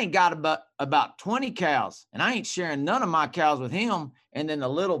 well, I ain't got about 20 cows, and I ain't sharing none of my cows with him. And then the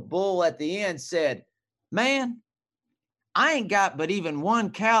little bull at the end said, man, I ain't got but even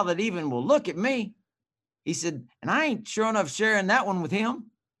one cow that even will look at me. He said, and I ain't sure enough sharing that one with him.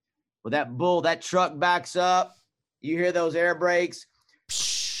 Well, that truck backs up. You hear those air brakes.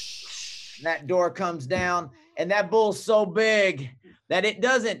 And that door comes down, and that bull's so big that it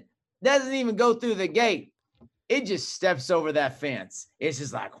doesn't even go through the gate. It just steps over that fence. It's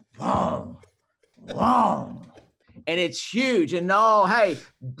just like, whoa, whoa. And it's huge. And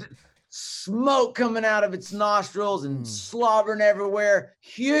smoke coming out of its nostrils and slobbering everywhere.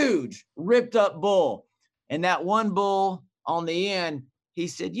 Huge, ripped up bull. And that one bull on the end, he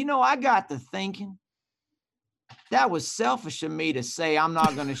said, I got to thinking, that was selfish of me to say I'm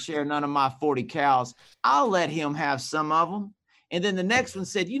not going to share none of my 40 cows. I'll let him have some of them. And then the next one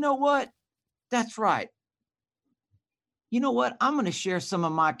said, you know what? That's right. you know what? I'm going to share some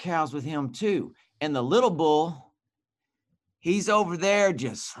of my cows with him too. And the little bull, he's over there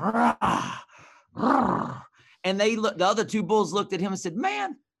just, and the other two bulls looked at him and said,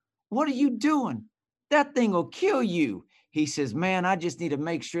 man, what are you doing? That thing will kill you. He says, man, I just need to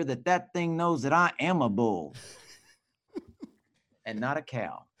make sure that thing knows that I am a bull and not a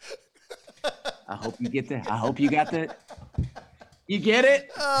cow. I hope you get that. I hope you got that. You get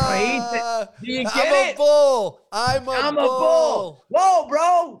it? Do you get I'm it? A bull. I'm a bull. Whoa,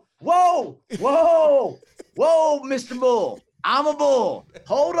 bro. Whoa, Mr. Bull. I'm a bull.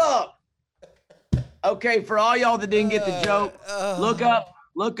 Hold up. Okay, for all y'all that didn't get the joke, look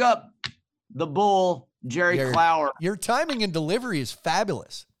up the bull, Jerry Clower. Your timing and delivery is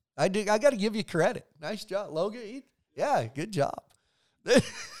fabulous. I got to give you credit. Nice job, Logan. Yeah, good job.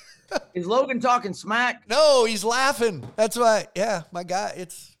 Is Logan talking smack? No, he's laughing. That's why. Yeah, my guy.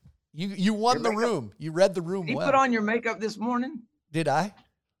 It's you won the room. You read the room. Did you well. put on your makeup this morning? Did I?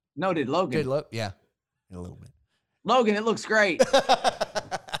 No, did Logan? Yeah, a little bit. Logan, it looks great.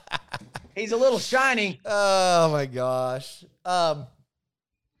 He's a little shiny. Oh my gosh. I'll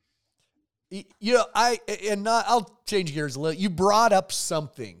change gears a little. You brought up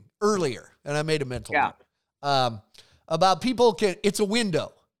something earlier, and I made a mental note. About people it's a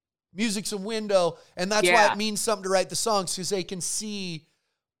window. Music's a window, and that's why it means something to write the songs, because they can see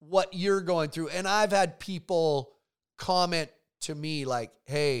what you're going through. And I've had people comment to me like,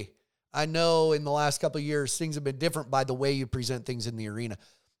 hey, I know in the last couple of years, things have been different by the way you present things in the arena.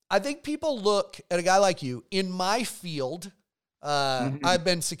 I think people look at a guy like you in my field. I've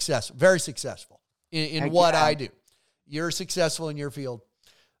been very successful in what I do. You're successful in your field.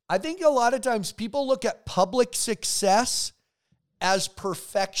 I think a lot of times people look at public success as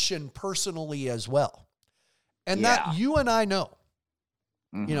perfection personally as well. And that you and I know.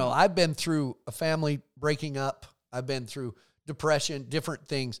 You know, I've been through a family breaking up. I've been through depression, different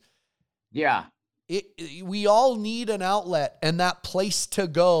things. Yeah. We all need an outlet and that place to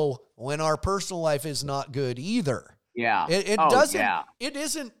go when our personal life is not good either. Yeah. It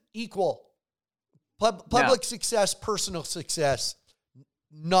isn't equal. Public success, personal success,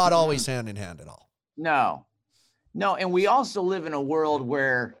 not always hand in hand at all. No, and we also live in a world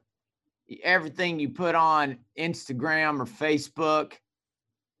where everything you put on Instagram or Facebook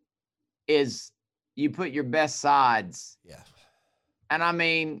is you put your best sides. Yeah. And I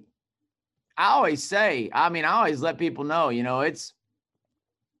mean, I always let people know, it's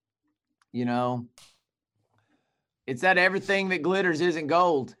that everything that glitters isn't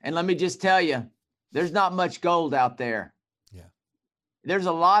gold. And let me just tell you, there's not much gold out there. Yeah. There's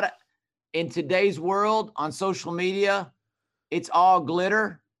a lot of, in today's world on social media, it's all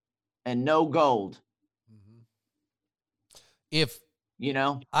glitter and no gold. I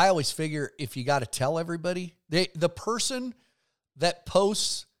always figure if you got to tell everybody, the person that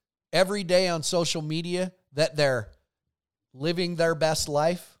posts every day on social media that they're living their best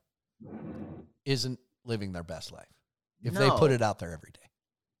life isn't living their best life if they put it out there every day.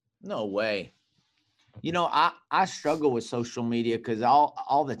 No way. I struggle with social media because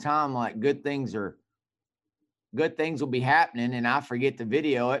all the time, like good things will be happening and I forget to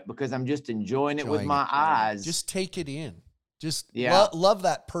video it because I'm just enjoying it with my eyes. Just take it in. Just love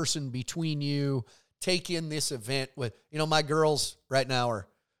that person between you. Take in this event with, my girls right now are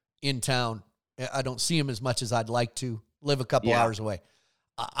in town. I don't see them as much as I'd like to. Live a couple hours away.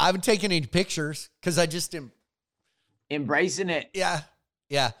 I haven't taken any pictures because I just am embracing it. Yeah.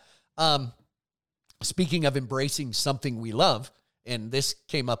 Speaking of embracing something we love, and this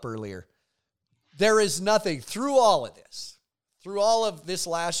came up earlier, there is nothing through all of this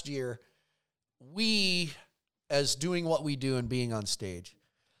last year, we, as doing what we do and being on stage,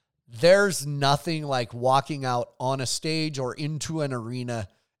 there's nothing like walking out on a stage or into an arena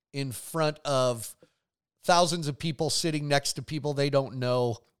in front of thousands of people sitting next to people they don't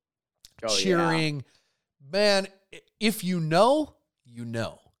know, cheering. Yeah. Man, if you know, you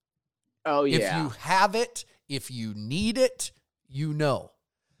know. Oh, yeah. If you have it, if you need it, you know.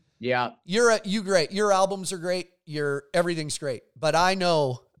 Yeah. You great. Your albums are great. Everything's great. But I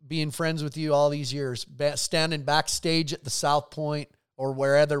know, being friends with you all these years, standing backstage at the South Point or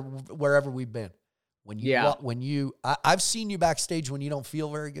wherever we've been, I've seen you backstage when you don't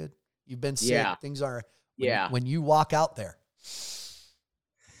feel very good. You've been sick. Things are. When you walk out there,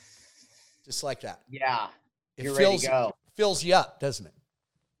 just like that. Yeah. You're ready to go. Fills you up, doesn't it?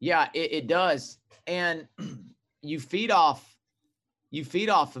 Yeah, it does. And you feed off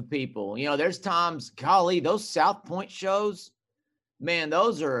of people. There's times, golly, those South Point shows, man,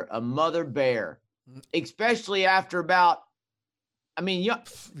 those are a mother bear, especially after about,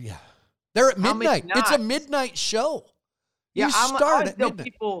 they're at midnight. It's a midnight show. Yeah, You start I at tell midnight.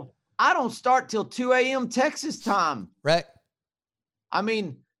 people I don't start till 2 a.m. Texas time. Right. I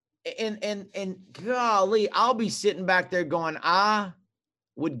mean, and golly, I'll be sitting back there going, I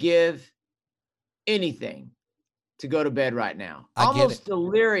would give anything to go to bed right now. I get Almost it.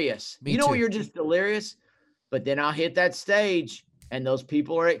 delirious. Me You know, too. you're just delirious, but then I'll hit that stage and those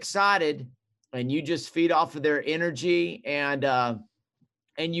people are excited and you just feed off of their energy and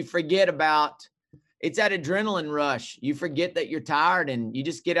you forget about it's that adrenaline rush. You forget that you're tired and you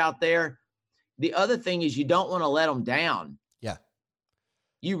just get out there. The other thing is you don't want to let them down. Yeah.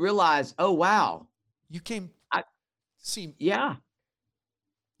 You realize, oh, wow. You came I- see. Yeah,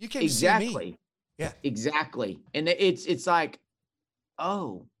 You came to see me. exactly. Yeah. Exactly. And it's like,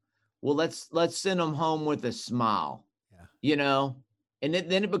 oh, well, let's send them home with a smile, Yeah. you know, and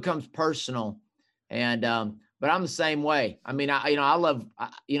then it becomes personal. And, but I'm the same way. I mean, I love,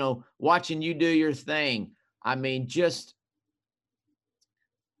 watching you do your thing. I mean, just,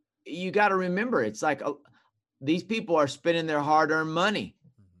 you got to remember, it's like, these people are spending their hard-earned money.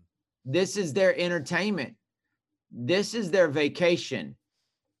 This is their entertainment. This is their vacation.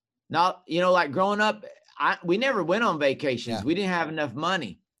 Not, like growing up, we never went on vacations. Yeah. We didn't have enough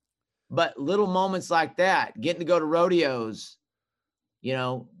money. But little moments like that, getting to go to rodeos,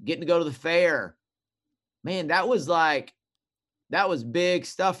 getting to go to the fair, man, that was big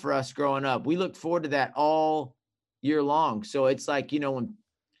stuff for us growing up. We looked forward to that all year long. So it's like, when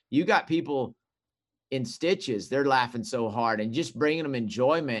you got people in stitches, they're laughing so hard and just bringing them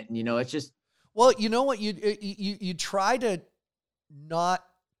enjoyment. And, it's just. Well, you know what? You try to not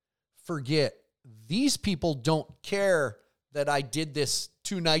forget these people don't care that I did this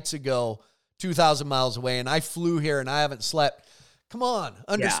 2 nights ago, 2,000 miles away, and I flew here and I haven't slept. Come on,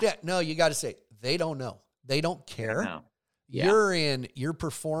 understand. Yeah. No, you got to say, they don't know. They don't care. No. Yeah. You're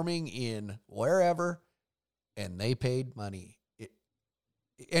performing in wherever, and they paid money.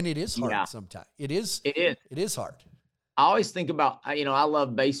 And it is hard sometimes. It is hard. I always think about, I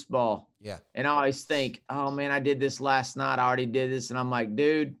love baseball. Yeah. And I always think, oh man, I did this last night. I already did this. And I'm like,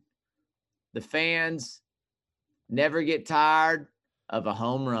 dude, the fans never get tired of a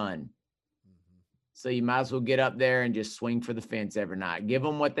home run. Mm-hmm. So you might as well get up there and just swing for the fence every night. Give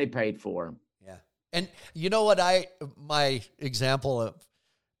them what they paid for. Yeah. And you know what my example of,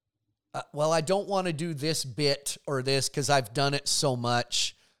 I don't want to do this bit or this because I've done it so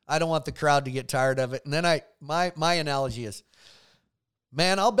much. I don't want the crowd to get tired of it. And then my analogy is,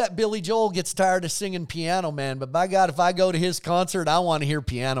 man, I'll bet Billy Joel gets tired of singing Piano Man, but by God, if I go to his concert, I want to hear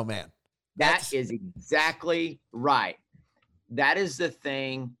Piano Man. That is exactly right. That is the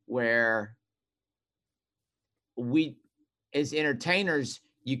thing where we, as entertainers,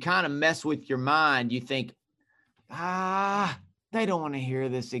 you kind of mess with your mind. You think, they don't want to hear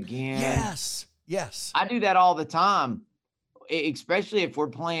this again. Yes. I do that all the time, especially if we're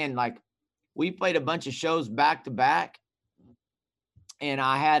playing, like we played a bunch of shows back to back. And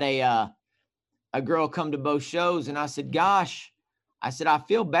I had a girl come to both shows and I said, gosh, I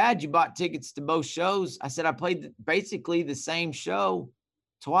feel bad you bought tickets to both shows. I said, I played basically the same show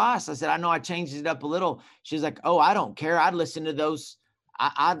twice. I said, I know I changed it up a little. She's like, oh, I don't care. I'd listen to those.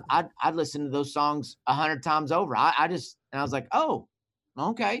 I'd listen to those songs 100 times over. And I was like, oh,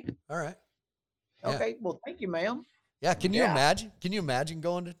 okay. All right. Yeah. Okay. Well, thank you, ma'am. Yeah. Can you imagine? Can you imagine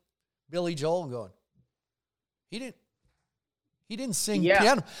going to Billy Joel and going, he didn't sing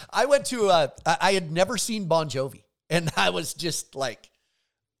piano. I went to, I had never seen Bon Jovi. And I was just like,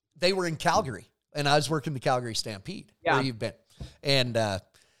 they were in Calgary and I was working the Calgary Stampede where you've been. And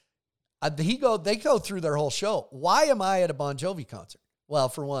they go through their whole show. Why am I at a Bon Jovi concert? Well,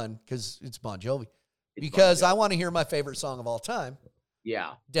 for one, because it's Bon Jovi. Because I want to hear my favorite song of all time.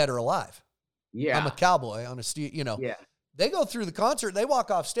 Yeah. Dead or Alive. Yeah. I'm a cowboy on a Yeah. They go through the concert, they walk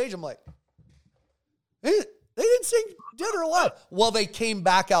off stage. I'm like, they didn't sing Dead or Alive. Well, they came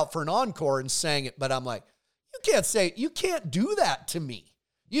back out for an encore and sang it, but I'm like, you can't do that to me.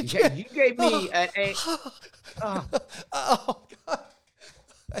 You can't. You gave me oh God.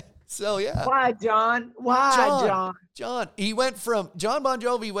 So yeah. Why, John? Why, John? He went from John Bon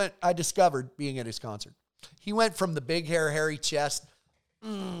Jovi I discovered being at his concert. He went from the big hair, hairy chest.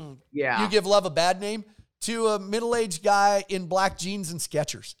 Yeah. You give love a bad name to a middle-aged guy in black jeans and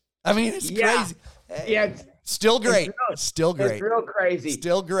Skechers. I mean, it's crazy. Yeah. Still great. Still great. It's real crazy.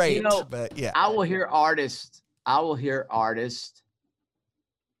 Still great. But yeah. I will hear artists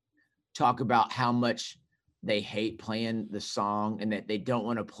talk about how much they hate playing the song and that they don't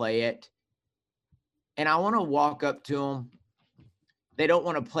want to play it. And I want to walk up to them. They don't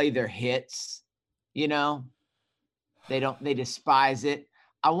want to play their hits, they despise it.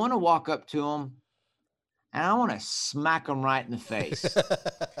 I want to walk up to them and I want to smack them right in the face.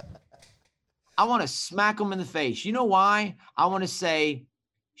 I want to smack them in the face. You know why? I want to say,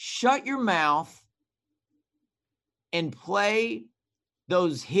 shut your mouth and play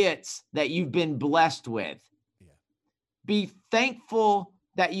those hits that you've been blessed with. Yeah. Be thankful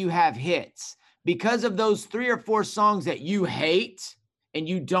that you have hits. Because of those 3 or 4 songs that you hate and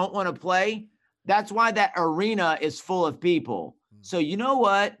you don't want to play, that's why that arena is full of people. So you know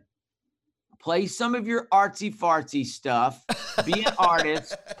what? Play some of your artsy fartsy stuff. Be an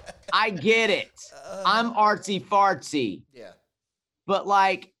artist. I get it. I'm artsy fartsy. Yeah. But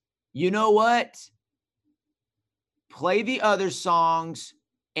like, you know what? Play the other songs.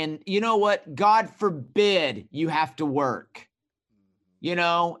 And you know what? God forbid you have to work. You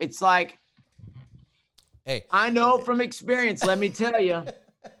know, it's like, hey, I know from experience, let me tell you,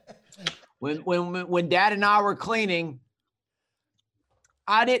 when Dad and I were cleaning,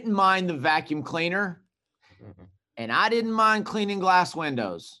 I didn't mind the vacuum cleaner, and I didn't mind cleaning glass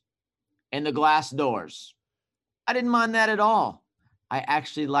windows and the glass doors. I didn't mind that at all. I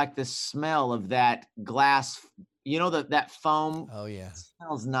actually like the smell of that glass, you know, that foam. Oh, yeah. It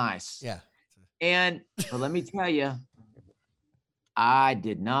smells nice. Yeah. But let me tell you, I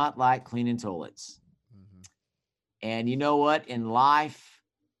did not like cleaning toilets. Mm-hmm. And you know what? In life,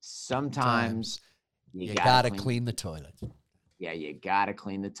 sometimes you gotta clean the toilet. Yeah, you gotta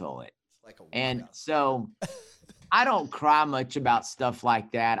clean the toilet. Like so I don't cry much about stuff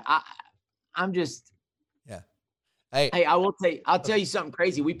like that. I'm just Hey, I'll tell you something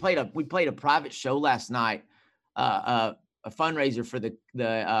crazy. We played a private show last night, a fundraiser for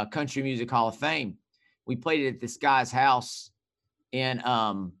the Country Music Hall of Fame. We played it at this guy's house in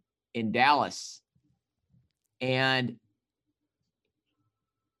Dallas, and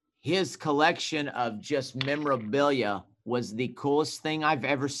his collection of just memorabilia was the coolest thing I've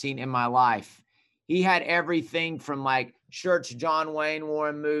ever seen in my life. He had everything from like shirts John Wayne wore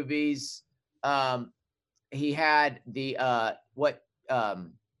in movies. He had the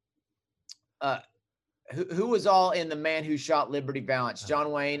who was all in The Man Who Shot Liberty Valance?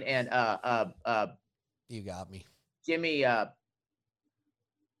 John Wayne and you got me. Jimmy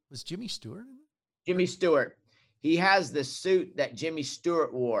was Jimmy Stewart? Jimmy Stewart. He has the suit that Jimmy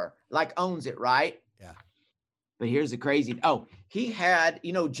Stewart wore, like owns it, right? Yeah. But here's the crazy. Oh, he had,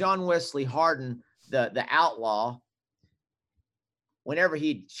 you know, John Wesley Hardin, the outlaw. Whenever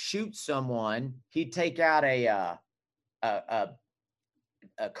he'd shoot someone, he'd take out a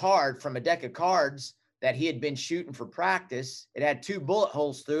card from a deck of cards that he had been shooting for practice. It had 2 bullet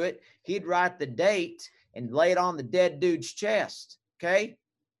holes through it. He'd write the date and lay it on the dead dude's chest. Okay.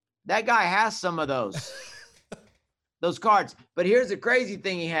 That guy has some of those cards. But here's the crazy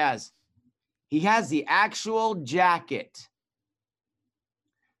thing he has. He has the actual jacket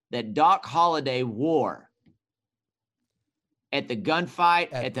that Doc Holliday wore at the gunfight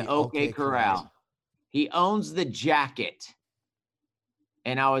at the OK Corral. He owns the jacket.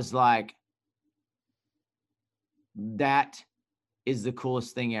 And I was like, that is the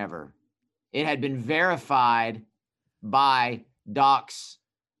coolest thing ever. It had been verified by Doc's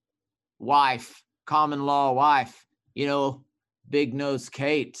wife, common law wife, you know, Big Nose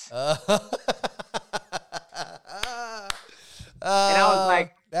Kate. And I was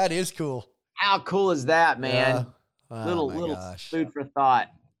like, that is cool. How cool is that, man? Yeah. Oh, little food for thought.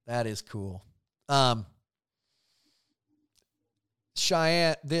 That is cool.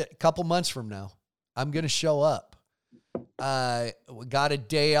 Cheyenne, a couple months from now, I'm going to show up. We got a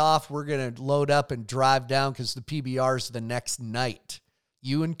day off. We're going to load up and drive down because the PBR is the next night.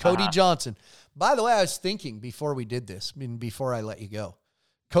 You and Cody Johnson. By the way, I was thinking before we did this, before I let you go,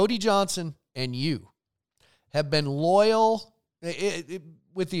 Cody Johnson and you have been loyal,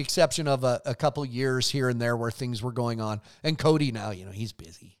 with the exception of a couple years here and there where things were going on. And Cody now, you know, he's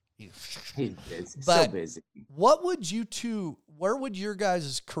busy. He's busy. But so busy. What would you two, where would your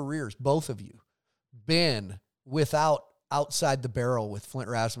guys' careers, both of you, been without Outside the Barrel with Flint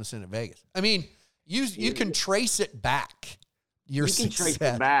Rasmussen at Vegas? I mean, you can trace it back. You can trace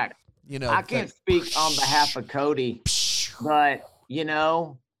it back. You know, I can't speak on behalf of Cody, but you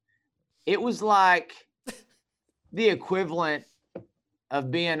know, it was like the equivalent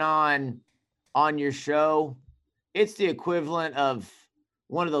of being on your show. It's the equivalent of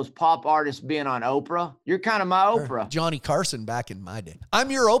one of those pop artists being on Oprah. You're kind of my Oprah. Johnny Carson back in my day.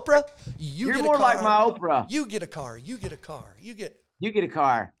 I'm your Oprah. You're more like my Oprah. You get a car. You get a car. You get a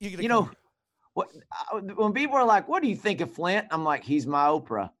car. You know what? When people are like, "What do you think of Flint?" I'm like, "He's my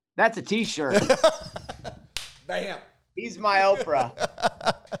Oprah." That's a T-shirt. Bam. He's my Oprah.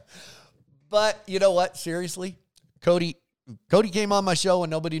 But you know what? Seriously, Cody, Cody came on my show when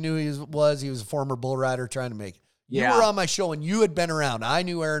nobody knew he was. He was a former bull rider trying to make it. You were on my show and you had been around. I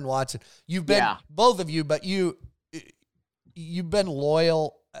knew Aaron Watson. You've been, both of you, but you've been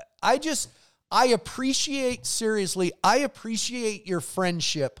loyal. I appreciate your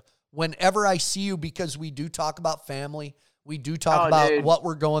friendship whenever I see you, because we do talk about family. We do talk about what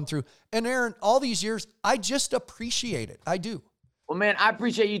we're going through. And Aaron, all these years, I just appreciate it. I do. Well, man, I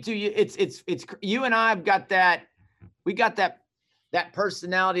appreciate you too. It's you and I have got that. We got that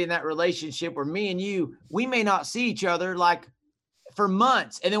personality and that relationship where me and you, we may not see each other like for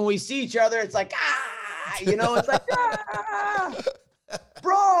months. And then when we see each other, it's like, it's like,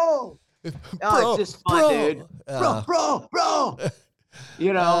 bro. It's just fun, dude. Bro.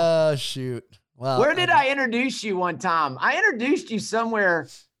 Oh, shoot. Wow. Where did I introduce you one time? I introduced you somewhere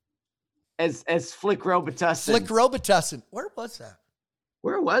as Flick Robitussin. Flick Robitussin. Where was that?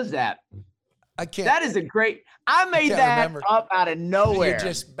 Where was that? I can't. That is a great. I made that remember. Up out of nowhere. You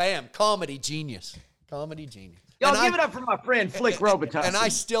just bam, comedy genius. Comedy genius. Y'all give it up for my friend Flick Robitussin. And I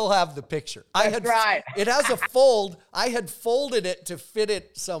still have the picture. That's right. It has a fold. I had folded it to fit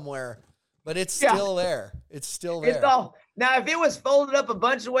it somewhere, but it's still there. It's still there. It's all. Now, if it was folded up a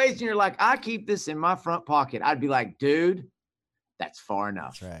bunch of ways and you're like, I keep this in my front pocket, I'd be like, dude, that's far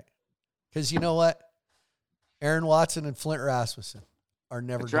enough. That's right. Because you know what? Aaron Watson and Flint Rasmussen are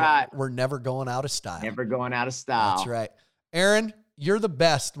never we're never going out of style. Never going out of style. That's right. Aaron, you're the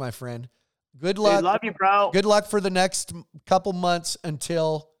best, my friend. Good luck. Dude, love you, bro. Good luck for the next couple months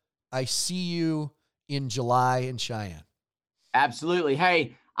until I see you in July in Cheyenne. Absolutely.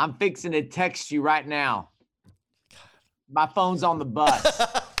 Hey, I'm fixing to text you right now. My phone's on the bus.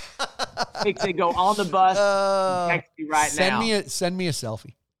 Fix it, go on the bus. Text you right now. Send me a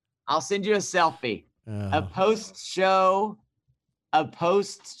selfie. I'll send you a selfie. A post-show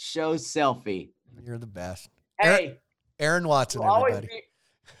selfie. You're the best. Hey, Aaron Watson, everybody.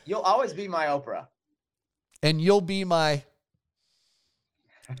 You'll always be my Oprah. And you'll be my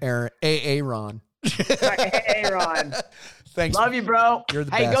Aaron. Aaron. Thanks. Love you, bro. You're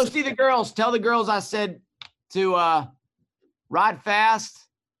the best. Hey, go see the girls. Tell the girls I said to ride fast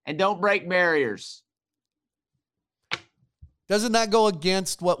and don't break barriers. Doesn't that go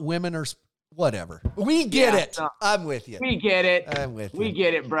against what women are? Whatever. We get it. No. I'm with you. We get it. I'm with you. We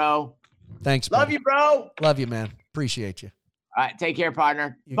get it, bro. Thanks, buddy. Love you, bro. Love you, man. Appreciate you. All right. Take care,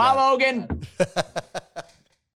 partner. Bye, Logan.